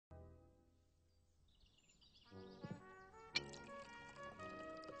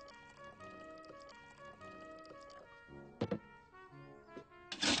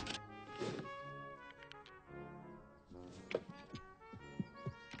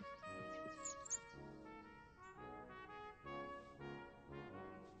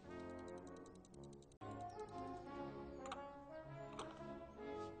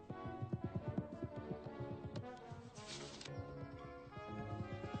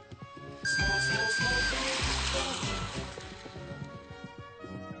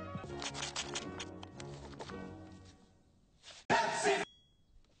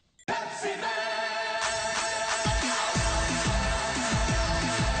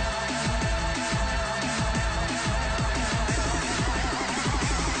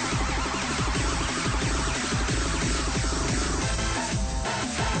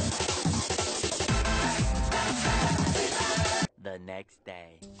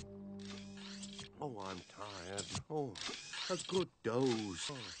Oh, I'm tired. Oh, a good doze.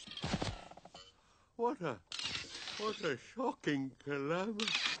 Oh. What a shocking calamity.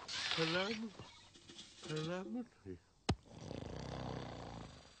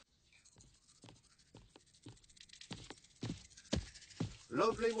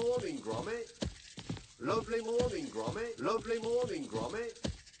 Lovely morning, Gromit. Lovely morning, Gromit. Lovely morning, Gromit.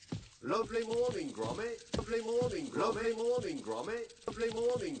 Lovely morning, Gromit. Lovely morning, lovely morning, Gromit. Lovely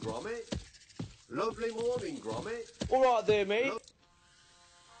morning, Gromit. Lovely morning, Gromit. All right there, mate.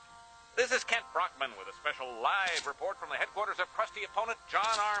 This is Kent Brockman with a special live report from the headquarters of crusty opponent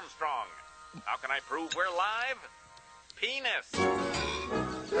John Armstrong. How can I prove we're live? Penis.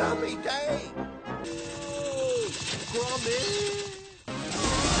 Lovely day. Oh, Gromit.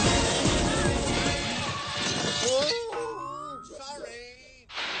 Oh, sorry.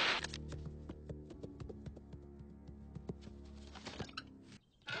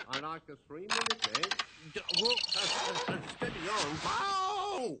 I like a 3-minute egg. Whoa, steady on.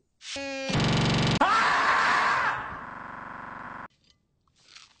 Ow!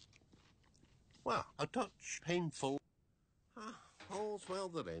 Well, a touch painful. All's well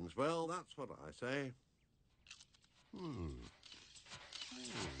that ends well, that's what I say.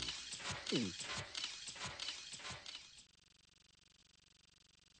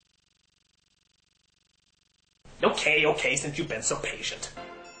 Okay, since you've been so patient.